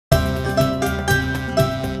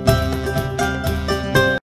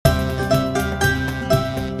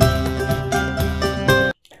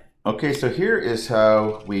Okay, so here is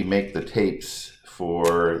how we make the tapes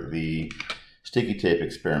for the sticky tape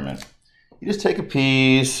experiment. You just take a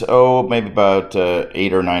piece, maybe about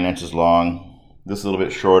 8 or 9 inches long. This is a little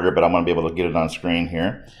bit shorter, but I want to be able to get it on screen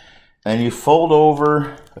here. And you fold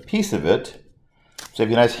over a piece of it, so you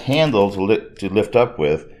have a nice handle to lift up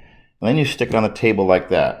with. And then you stick it on the table like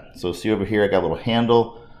that. So see over here, I got a little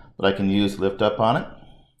handle that I can use to lift up on it.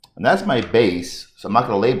 And that's my base, so I'm not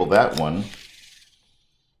going to label that one.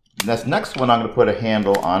 And this next one, I'm going to put a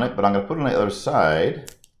handle on it, but I'm going to put it on the other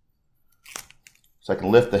side so I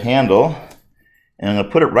can lift the handle. And I'm going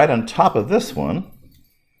to put it right on top of this one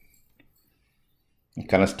and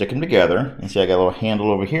kind of stick them together. And see, I got a little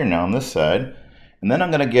handle over here now on this side. And then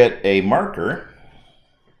I'm going to get a marker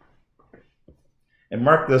and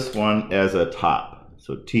mark this one as a top.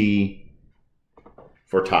 So T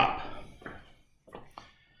for top.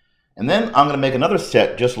 And then I'm going to make another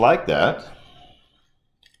set just like that.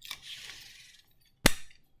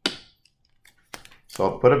 So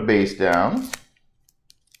I'll put a base down.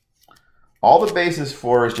 All the base is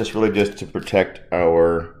for is just really just to protect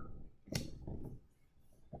our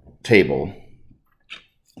table.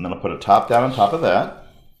 And then I'll put a top down on top of that.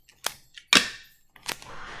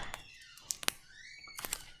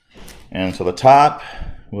 And so the top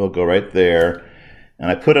will go right there. And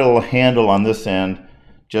I put a little handle on this end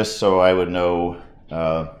just so I would know,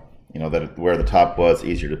 that where the top was,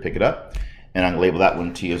 easier to pick it up. And I'm going to label that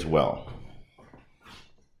one T as well.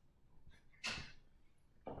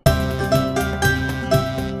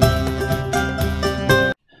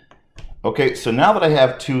 Okay, so now that I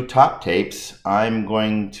have 2 top tapes, I'm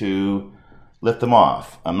going to lift them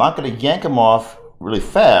off. I'm not going to yank them off really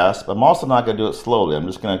fast, but I'm also not going to do it slowly. I'm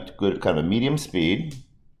just going to go at kind of a medium speed.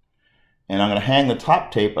 And I'm going to hang the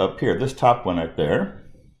top tape up here, this top one right there.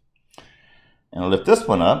 And I'll lift this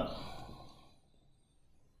one up.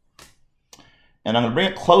 And I'm going to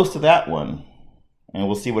bring it close to that one. And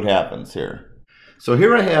we'll see what happens here. So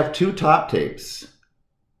here I have 2 top tapes.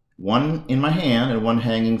 One in my hand and one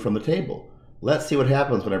hanging from the table. Let's see what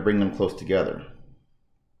happens when I bring them close together.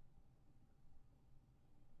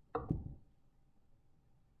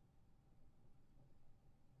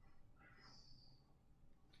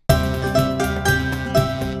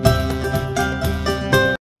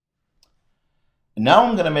 Now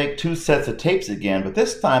I'm going to make 2 sets of tapes again, but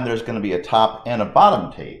this time there's going to be a top and a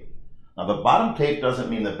bottom tape. Now the bottom tape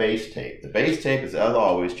doesn't mean the base tape. The base tape is, as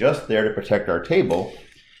always, just there to protect our table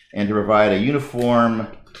and to provide a uniform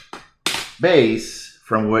base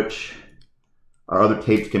from which our other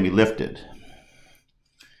tapes can be lifted.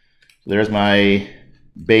 So there's my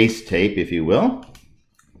base tape, if you will.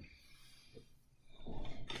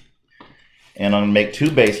 And I'm going to make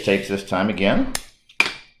 2 base tapes this time again.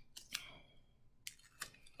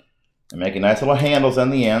 And make nice little handles on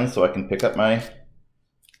the end so I can pick up my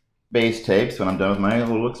base tapes when I'm done with my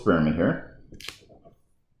little experiment here.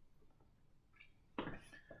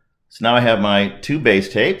 So now I have my 2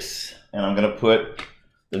 base tapes, and I'm going to put,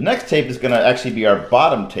 the next tape is going to actually be our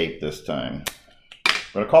bottom tape this time.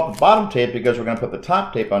 We're going to call it the bottom tape because we're going to put the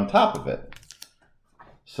top tape on top of it.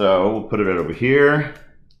 So we'll put it right over here.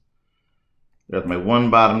 There's my 1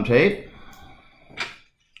 bottom tape.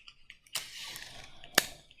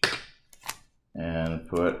 And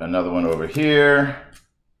put another one over here.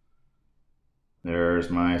 There's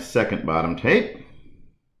my 2nd bottom tape.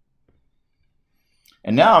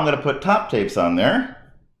 And now I'm going to put top tapes on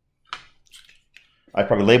there. I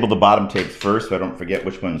probably labeled the bottom tapes first so I don't forget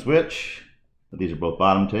which one's which. But these are both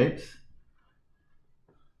bottom tapes.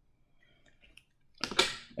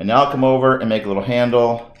 And now I'll come over and make a little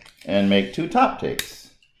handle and make 2 top tapes.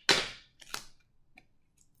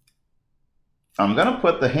 I'm going to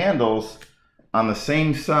put the handles on the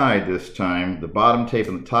same side this time, the bottom tape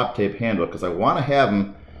and the top tape handle, because I want to have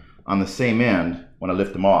them on the same end when I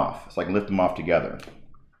lift them off, so I can lift them off together.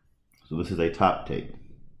 So this is a top tape.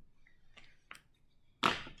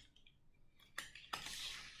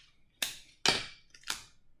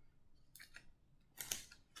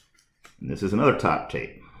 And this is another top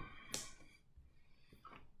tape.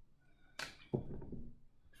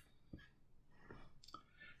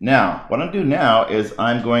 Now, what I'm going to do now is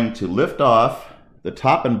I'm going to lift off the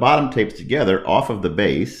top and bottom tapes together off of the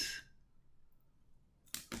base.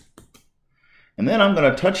 And then I'm going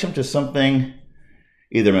to touch them to something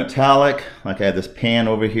either metallic, like I have this pan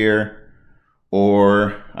over here,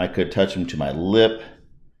 or I could touch them to my lip.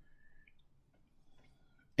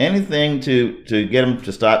 Anything to get them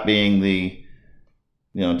to stop being the,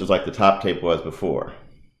 just like the top tape was before.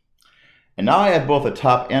 And now I have both a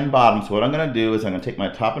top and bottom, so what I'm going to do is I'm going to take my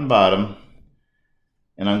top and bottom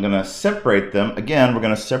And I'm going to separate them. Again, we're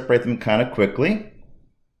going to separate them kind of quickly,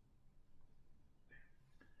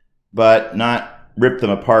 but not rip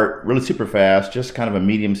them apart really super fast, just kind of a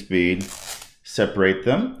medium speed. Separate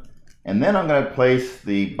them. And then I'm going to place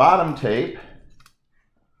the bottom tape.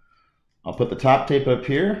 I'll put the top tape up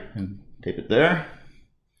here and tape it there.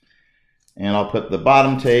 And I'll put the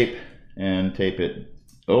bottom tape and tape it.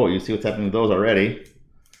 Oh, you see what's happening with those already.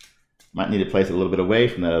 Might need to place it a little bit away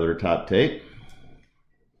from that other top tape.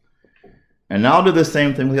 And now I'll do the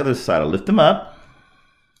same thing with the other side. I'll lift them up,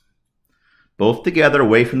 both together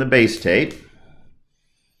away from the base tape.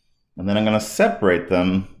 And then I'm going to separate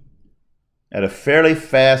them at a fairly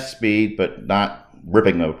fast speed, but not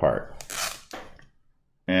ripping them apart.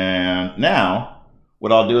 And now,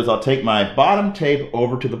 what I'll do is I'll take my bottom tape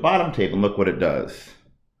over to the bottom tape and look what it does.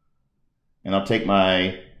 And I'll take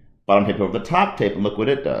my bottom tape over the top tape and look what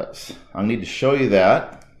it does. I'll need to show you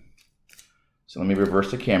that. So let me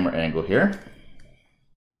reverse the camera angle here.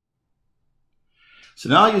 So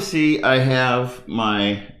now you see I have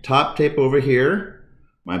my top tape over here,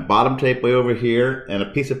 my bottom tape way over here, and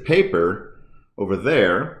a piece of paper over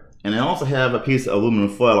there. And I also have a piece of aluminum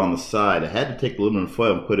foil on the side. I had to take the aluminum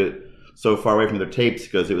foil and put it so far away from the tapes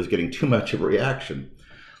because it was getting too much of a reaction.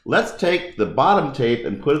 Let's take the bottom tape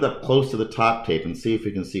and put it up close to the top tape and see if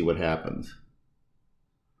we can see what happens.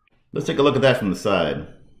 Let's take a look at that from the side.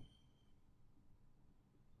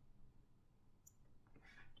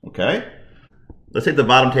 Okay. Let's take the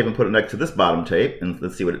bottom tape and put it next to this bottom tape and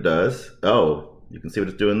let's see what it does. Oh, you can see what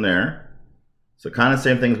it's doing there. So kind of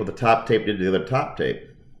same thing as what the top tape did to the other top tape.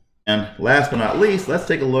 And last but not least, let's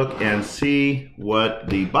take a look and see what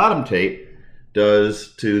the bottom tape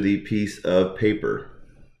does to the piece of paper.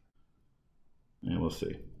 And we'll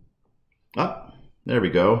see. Ah, there we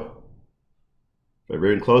go. If I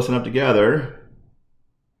bring it close enough together,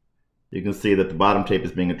 you can see that the bottom tape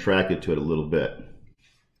is being attracted to it a little bit.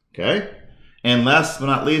 Okay? And last but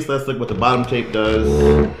not least, let's look what the bottom tape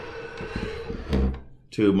does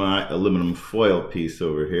to my aluminum foil piece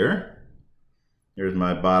over here. Here's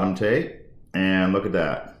my bottom tape, and look at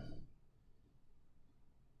that.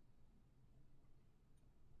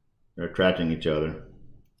 They're attracting each other.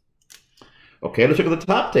 Okay, let's look at the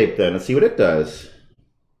top tape then and see what it does.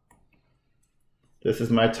 This is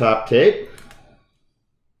my top tape.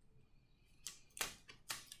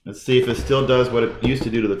 Let's see if it still does what it used to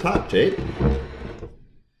do to the top tape.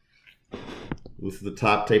 This is the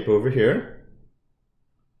top tape over here.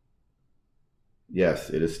 Yes,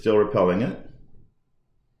 it is still repelling it.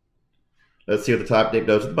 Let's see what the top tape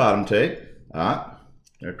does to the bottom tape. Ah,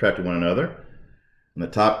 they're attracting one another. And the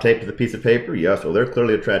top tape to the piece of paper, yes, well, they're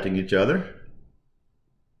clearly attracting each other.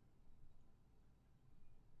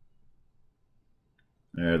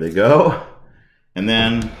 There they go. And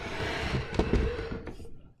then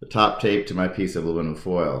the top tape to my piece of aluminum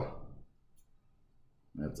foil.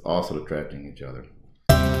 That's also attracting each other.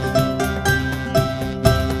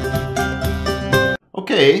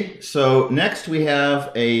 Okay, so next we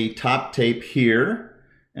have a top tape here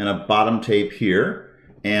and a bottom tape here.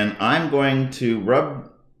 And I'm going to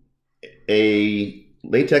rub a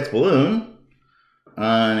latex balloon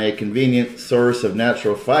on a convenient source of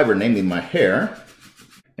natural fiber, namely my hair.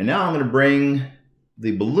 And now I'm going to bring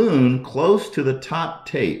the balloon close to the top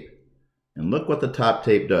tape. And look what the top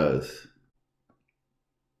tape does.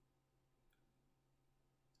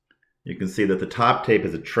 You can see that the top tape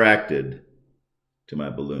is attracted to my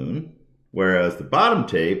balloon, whereas the bottom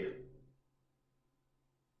tape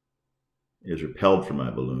is repelled from my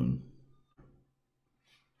balloon.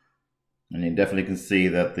 And you definitely can see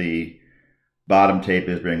that the bottom tape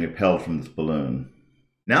is being repelled from this balloon.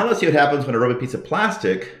 Now let's see what happens when I rub a piece of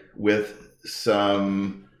plastic with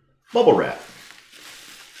some bubble wrap.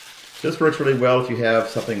 This works really well if you have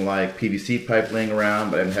something like PVC pipe laying around,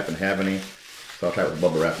 but I didn't happen to have any, so I'll try it with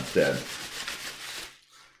bubble wrap instead.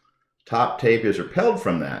 Top tape is repelled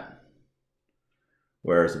from that,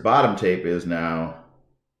 whereas the bottom tape is now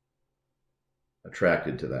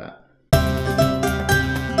attracted to that.